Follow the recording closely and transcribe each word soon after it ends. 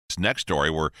Next story,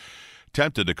 we're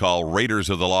tempted to call Raiders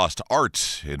of the Lost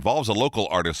Art. It involves a local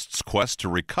artist's quest to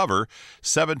recover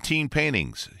 17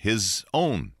 paintings, his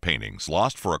own paintings,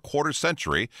 lost for a quarter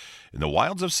century in the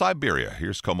wilds of Siberia.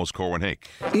 Here's KOMO's Corwin Haeck.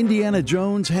 Indiana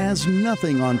Jones has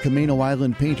nothing on Camino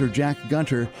Island painter Jack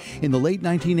Gunter. In the late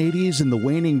 1980s, in the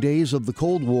waning days of the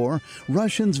Cold War,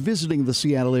 Russians visiting the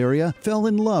Seattle area fell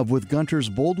in love with Gunter's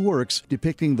bold works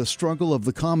depicting the struggle of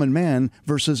the common man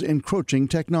versus encroaching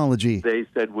technology. They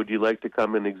said, would you like to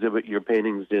come and exhibit your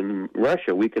paintings in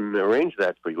Russia? We can arrange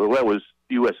that for you. Well, that was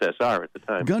USSR at the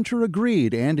time. Gunter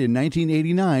agreed, and in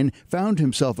 1989 found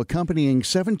himself accompanying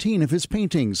 17 of his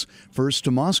paintings, first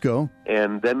to Moscow.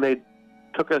 And then they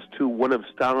took us to one of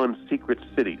Stalin's secret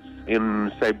cities.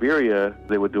 In Siberia,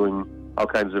 they were doing all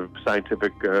kinds of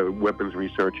scientific weapons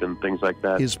research and things like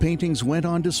that. His paintings went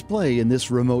on display in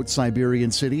this remote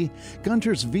Siberian city.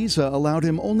 Gunter's visa allowed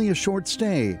him only a short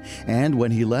stay, and when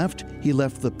he left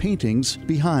the paintings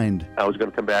behind. I was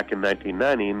going to come back in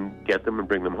 1990 and get them and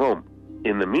bring them home.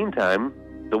 In the meantime,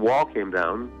 the wall came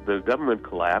down, the government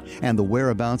collapsed. And the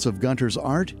whereabouts of Gunter's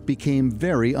art became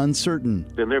very uncertain.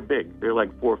 And they're big. They're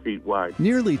like 4 feet wide.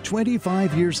 Nearly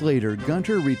 25 years later,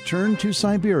 Gunter returned to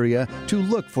Siberia to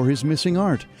look for his missing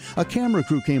art. A camera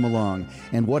crew came along,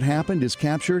 and what happened is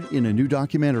captured in a new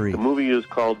documentary. The movie is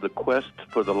called The Quest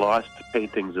for the Lost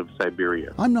Paintings of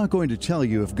Siberia. I'm not going to tell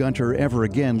you if Gunter ever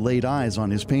again laid eyes on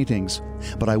his paintings,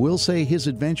 but I will say his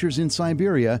adventures in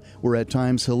Siberia were at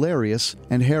times hilarious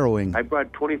and harrowing. I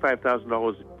brought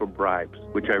 $25,000 for bribes,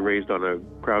 which I raised on a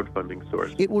crowdfunding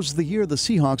source. It was the year the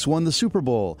Seahawks won the Super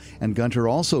Bowl, and Gunter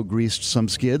also greased some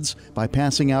skids by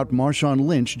passing out Marshawn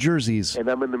Lynch jerseys. And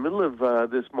I'm in the middle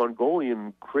of this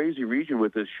Mongolian crazy region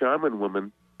with this shaman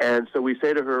woman, and so we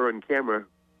say to her on camera,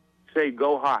 say,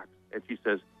 "Go Hawk," and she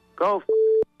says, "Go."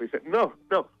 We said, "No,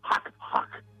 Hawk,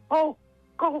 oh,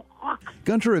 go Hawk."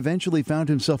 Gunter eventually found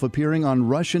himself appearing on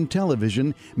Russian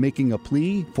television, making a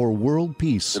plea for world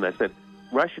peace. And I said,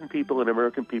 Russian people and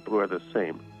American people are the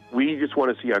same. We just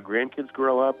want to see our grandkids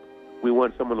grow up. We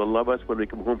want someone to love us when we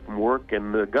come home from work,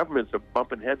 and the governments are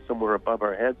bumping heads somewhere above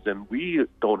our heads, and we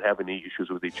don't have any issues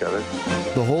with each other.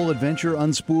 The whole adventure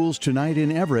unspools tonight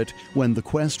in Everett when The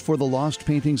Quest for the Lost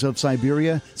Paintings of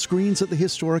Siberia screens at the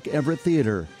historic Everett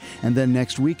Theater, and then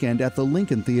next weekend at the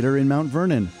Lincoln Theater in Mount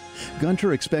Vernon.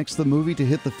 Gunter expects the movie to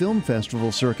hit the film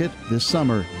festival circuit this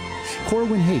summer.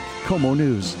 Corwin Haeck, KOMO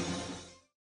News.